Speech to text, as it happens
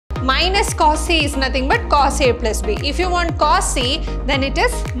minus cos C is nothing but cos A plus B. If you want cos C, then it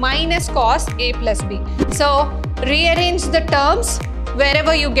is minus cos A plus B. So rearrange the terms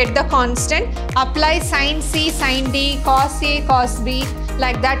wherever you get the constant. Apply sin C, sin D, cos A, cos B,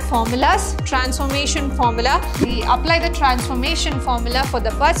 like that formulas, transformation formula. We apply the transformation formula for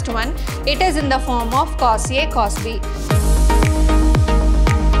the first one. It is in the form of cos A, cos B.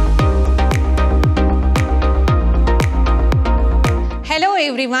 Hello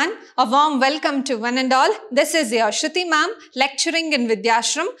everyone, a warm welcome to one and all. This is your Shruti ma'am lecturing in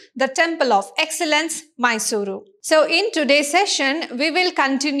Vidhyaashram, the Temple of Excellence, Mysuru. So in today's session, we will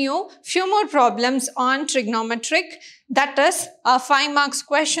continue few more problems on trigonometric. That is, 5 marks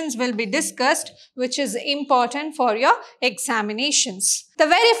questions will be discussed, which is important for your examinations. The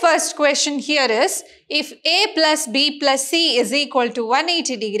very first question here is, if A plus B plus C is equal to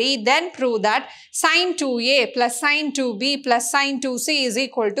 180 degree, then prove that sin 2A plus sin 2B plus sin 2C is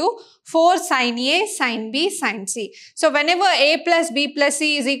equal to 4 sin A, sin B, sin C. So whenever A plus B plus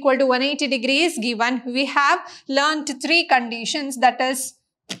C is equal to 180 degrees given, we have learnt 3 conditions, that is,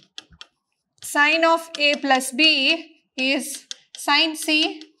 sin of A plus B is sin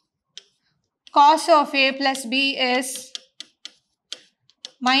C, cos of A plus B is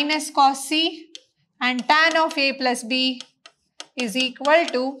minus cos C, and tan of A plus B is equal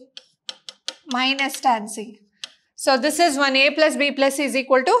to minus tan C. So this is when A plus B plus C is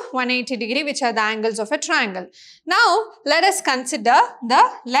equal to 180 degree, which are the angles of a triangle. Now let us consider the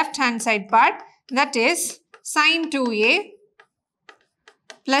left hand side part, that is sin 2A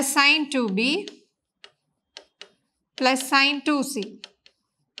plus sin 2B plus sin 2C.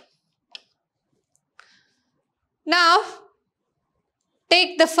 Now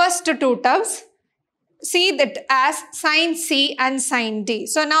take the first 2 terms, see that as sin C and sin D.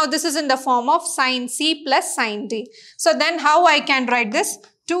 So now this is in the form of sin C plus sin D. So then how I can write this?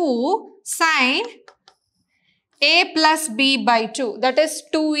 2 sin A plus B by 2. That is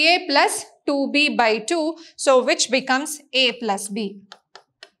 2A plus 2B by 2. So which becomes A plus B.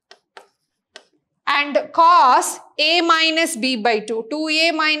 And cos A minus B by 2.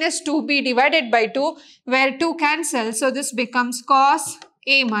 2A minus 2B divided by 2, where 2 cancel. So this becomes cos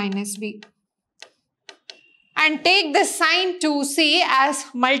A minus B. And take the sin 2C as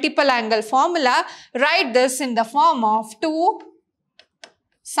multiple angle formula. Write this in the form of 2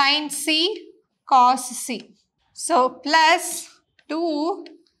 sin C cos C. So plus 2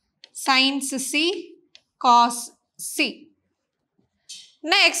 sin C cos C.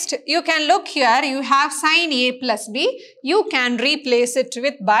 Next, you can look here, you have sin A plus B. You can replace it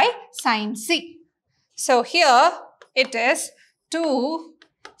with by sin C. So here it is 2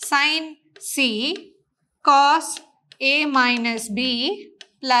 sin C cos A minus B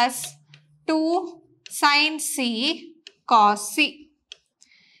plus 2 sin C cos C.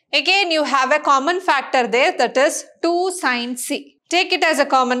 Again, you have a common factor there, that is 2 sin C. Take it as a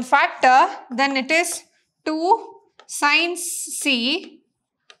common factor, then it is 2 sin C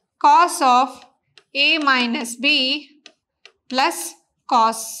cos of A minus B plus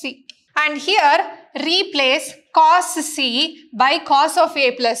cos C. And here replace cos C by cos of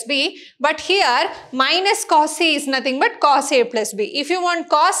A plus B, but here minus cos C is nothing but cos A plus B. If you want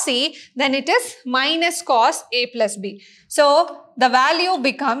cos C, then it is minus cos A plus B. So the value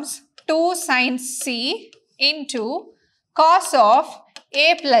becomes 2 sin C into cos of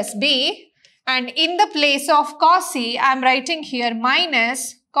A plus B, and in the place of cos C, I am writing here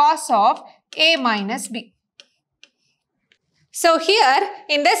minus cos of A minus B. So here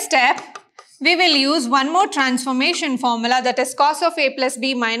in this step, we will use one more transformation formula, that is cos of A plus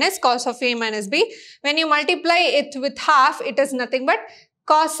B minus cos of A minus B. When you multiply it with half, it is nothing but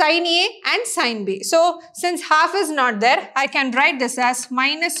cos sin A and sin B. So since half is not there, I can write this as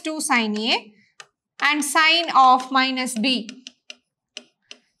minus 2 sin A and sin of minus B.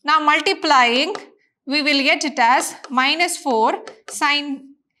 Now multiplying, we will get it as minus 4 sin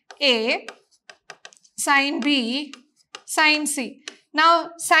A, sin B, sin C. Now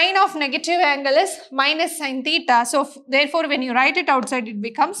sin of negative angle is minus sin theta. So therefore when you write it outside, it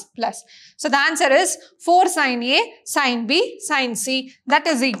becomes plus. So the answer is 4 sin A, sin B, sin C. That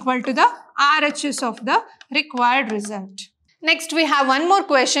is equal to the RHS of the required result. Next we have one more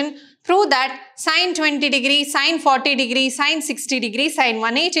question. Prove that sin 20 degree, sin 40 degree, sin 60 degree, sin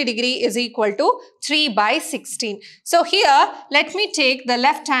 180 degree is equal to 3 by 16. So here let me take the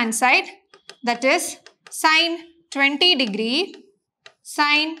left hand side, that is sin 20 degree,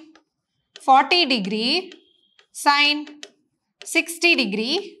 sin 40 degree, sin 60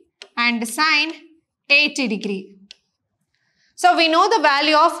 degree and sin 80 degree. So we know the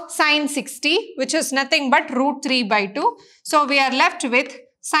value of sin 60, which is nothing but root 3 by 2. So we are left with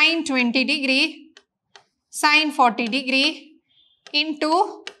sine 20 degree, sine 40 degree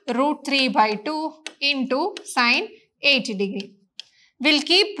into root 3 by 2 into sine 80 degree. We'll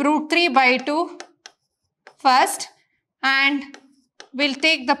keep root 3 by 2 first and we'll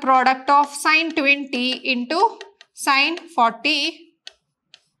take the product of sine 20 into sine 40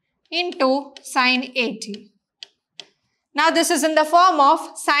 into sine 80. Now this is in the form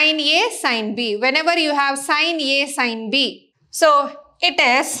of sine A, sine B. Whenever you have sine A, sine B, so it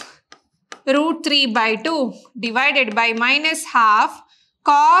is root 3 by 2 divided by minus half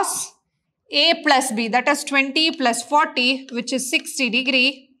cos A plus B, that is 20 plus 40, which is 60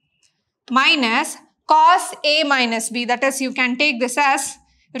 degree, minus cos A minus B, that is you can take this as,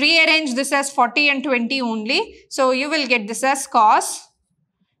 rearrange this as 40 and 20 only. So you will get this as cos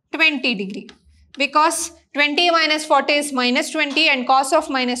 20 degree. Because 20 minus 40 is minus 20 and cos of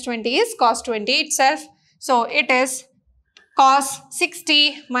minus 20 is cos 20 itself. So it is cos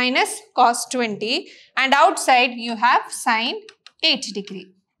 60 minus cos 20 and outside you have sine 80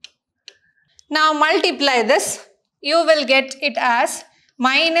 degree. Now multiply this, you will get it as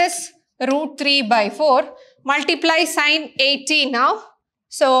minus root 3 by 4. Multiply sine 80 now.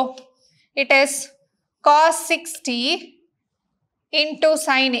 So it is cos 60 into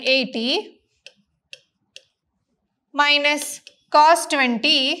sine 80 minus cos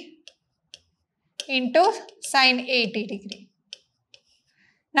 20 into sine 80 degree.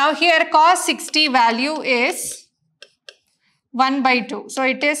 Now here cos 60 value is 1 by 2. So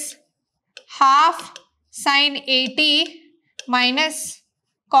it is half sine 80 minus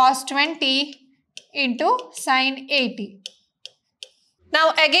cos 20 into sine 80.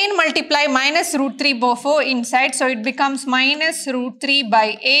 Now again multiply minus root 3 by 4 inside. So it becomes minus root 3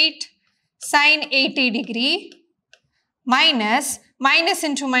 by 8 sine 80 degree minus, minus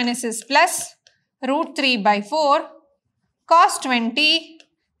into minus is plus, root 3 by 4 cos 20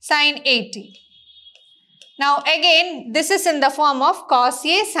 sine 80. Now again this is in the form of cos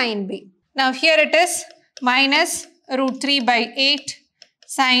A sine B. Now here it is minus root 3 by 8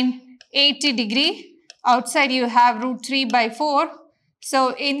 sine 80 degree. Outside you have root 3 by 4.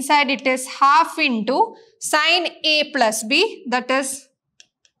 So inside it is half into sine A plus B, that is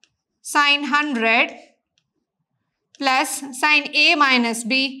sine 100 plus sine A minus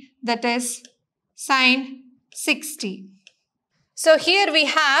B, that is sine 60. So here we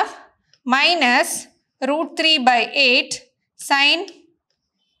have minus root 3 by 8 sine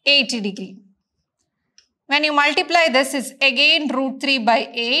 80 degree. When you multiply this is again root 3 by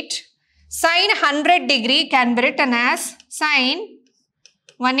 8. Sine 100 degree can be written as sine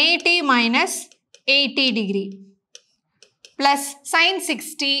 180 minus 80 degree plus sine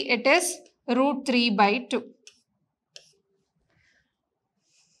 60, it is root 3 by 2.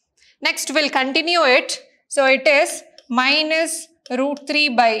 Next we'll continue it. So it is minus root 3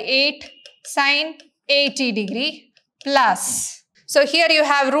 by 8 sine 80 degree plus. So here you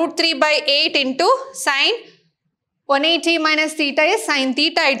have root 3 by 8 into sine 180 minus theta is sine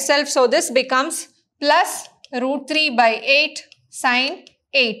theta itself. So this becomes plus root 3 by 8 sine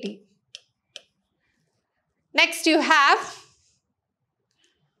 80. Next you have,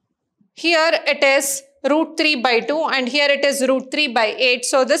 here it is root 3 by 2 and here it is root 3 by 8.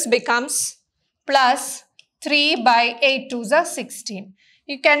 So this becomes plus 3 by 8 to the 16.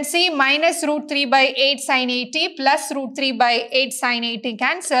 You can see minus root 3 by 8 sine 80 plus root 3 by 8 sine 80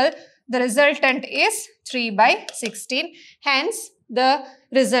 cancel. The resultant is 3 by 16. Hence, the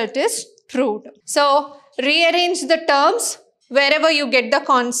result is proved. So, rearrange the terms wherever you get the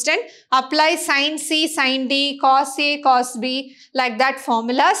constant. Apply sine C, sine D, cos A, cos B, like that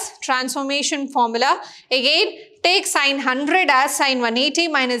formulas, transformation formula. Again, take sine 100 as sine 180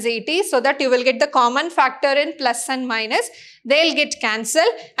 minus 80 so that you will get the common factor in plus and minus. They'll get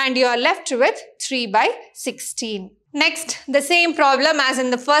cancelled and you are left with 3 by 16. Next, the same problem as in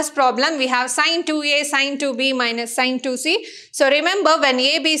the first problem, we have sine 2A, sine 2B minus sine 2C. So remember when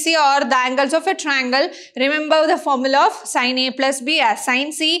ABC are the angles of a triangle, remember the formula of sine A plus B as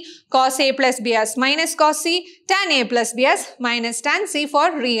sine C, cos A plus B as minus cos C, tan A plus B as minus tan C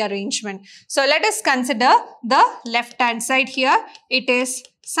for rearrangement. So let us consider the left hand side here. It is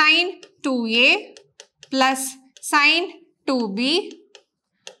sine 2A plus sine 2B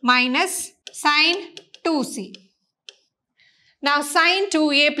minus sine 2C. Now sine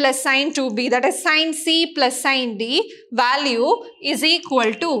 2A plus sine 2B, that is sine C plus sine D, value is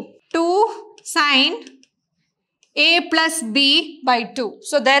equal to 2 sine A plus B by 2.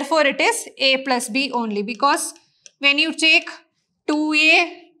 So therefore it is A plus B only, because when you take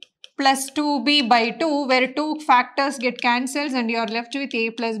 2A plus 2b by 2, where 2 factors get cancelled and you are left with a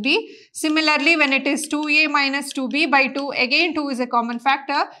plus b. Similarly, when it is 2a minus 2b by 2, again 2 is a common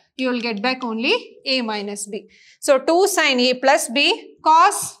factor, you will get back only a minus b. So 2 sin a plus b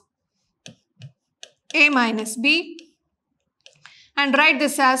cos a minus b, and write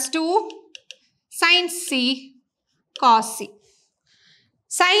this as 2 sin c cos c.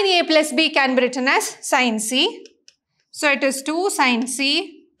 Sin a plus b can be written as sin c. So it is 2 sin c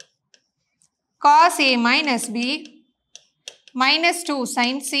cos a minus b minus 2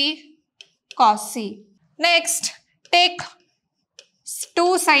 sin c cos c. Next, take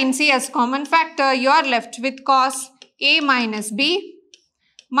 2 sin c as common factor. You are left with cos a minus b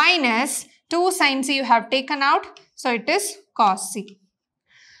minus 2 sin c you have taken out. So it is cos c.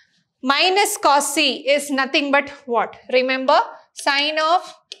 Minus cos c is nothing but what? Remember, sin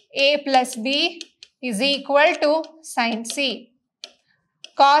of a plus b is equal to sin c.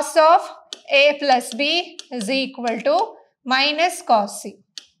 Cos of a plus b is equal to minus cos c.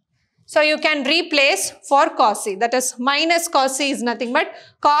 So you can replace for cos c. That is, minus cos c is nothing but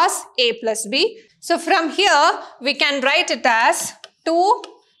cos a plus b. So from here we can write it as 2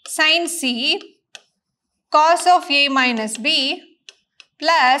 sin c cos of a minus b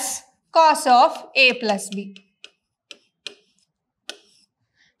plus cos of a plus b.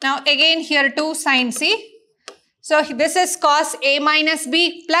 Now again here 2 sin c. So this is cos a minus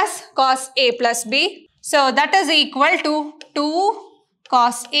b plus cos a plus b. So that is equal to 2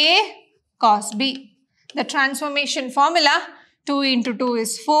 cos a cos b. The transformation formula, 2 into 2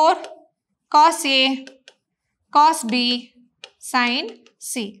 is 4 cos a cos b sin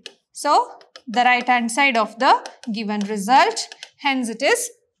c. So the right hand side of the given result, hence it is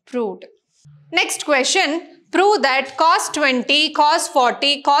proved. Next question. Prove that cos 20, cos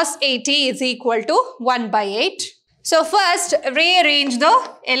 40, cos 80 is equal to 1 by 8. So first rearrange the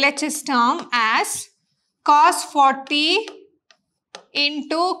LHS term as cos 40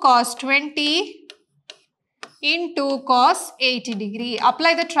 into cos 20 into cos 80 degree.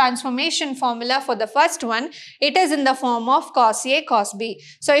 Apply the transformation formula for the first one. It is in the form of cos A cos B.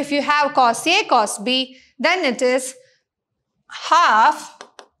 So if you have cos A cos B, then it is half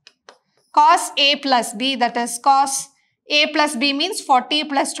cos A plus B, that is cos A plus B means 40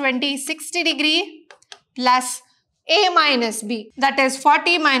 plus 20 60 degree plus A minus B, that is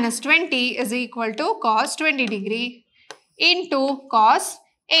 40 minus 20 is equal to cos 20 degree into cos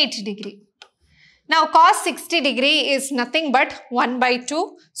 80 degree. Now cos 60 degree is nothing but 1 by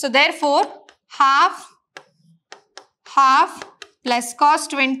 2. So therefore half plus cos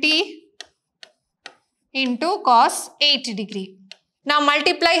 20 into cos 80 degree. Now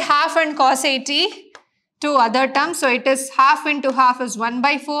multiply half and cos 80 to other terms. So it is half into half is 1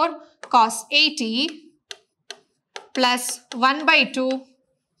 by 4 cos 80 plus 1 by 2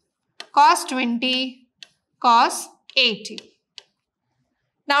 cos 20 cos 80.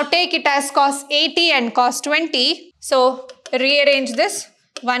 Now take it as cos 80 and cos 20. So rearrange this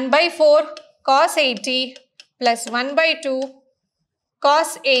 1 by 4 cos 80 plus 1 by 2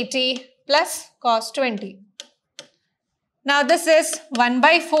 cos 80 plus cos 20. Now this is 1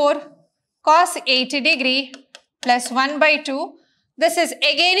 by 4 cos 80 degree plus 1 by 2. This is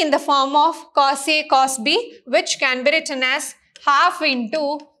again in the form of cos A cos B, which can be written as half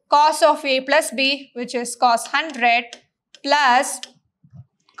into cos of A plus B, which is cos 100, plus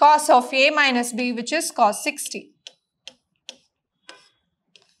cos of A minus B, which is cos 60.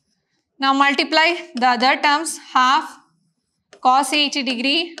 Now multiply the other terms, half cos 80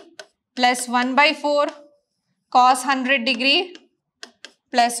 degree plus 1 by 4 cos 100 degree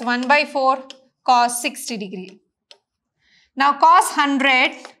plus 1 by 4 cos 60 degree. Now cos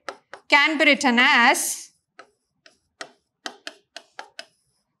 100 can be written as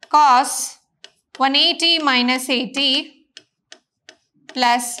cos 180 minus 80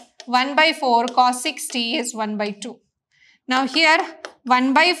 plus 1 by 4 cos 60 is 1 by 2. Now here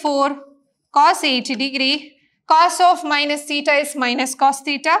 1 by 4 cos 80 degree, cos of minus theta is minus cos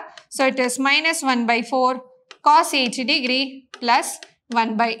theta. So it is minus 1 by 4 cos 80 degree plus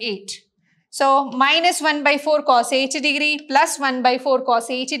 1 by 8. So minus 1 by 4 cos 80 degree plus 1 by 4 cos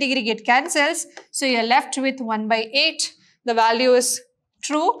 80 degree get cancels. So you are left with 1 by 8. The value is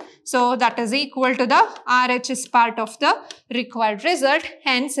true. So that is equal to the RHS part of the required result.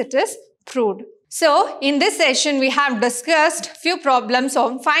 Hence it is proved. So in this session we have discussed few problems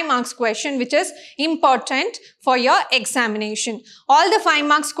on 5 marks question which is important for your examination. All the 5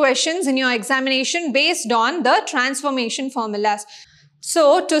 marks questions in your examination based on the transformation formulas.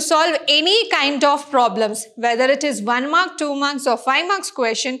 So, to solve any kind of problems, whether it is 1 mark, 2 marks or 5 marks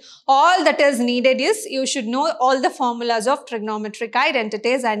question, all that is needed is you should know all the formulas of trigonometric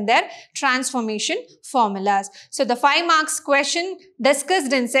identities and their transformation formulas. So, the 5 marks question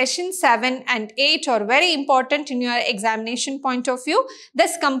discussed in session 7 and 8 are very important in your examination point of view.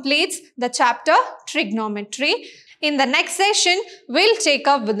 This completes the chapter trigonometry. In the next session, we'll take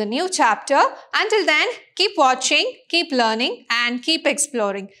up with a new chapter. Until then, keep watching, keep learning and keep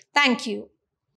exploring. Thank you.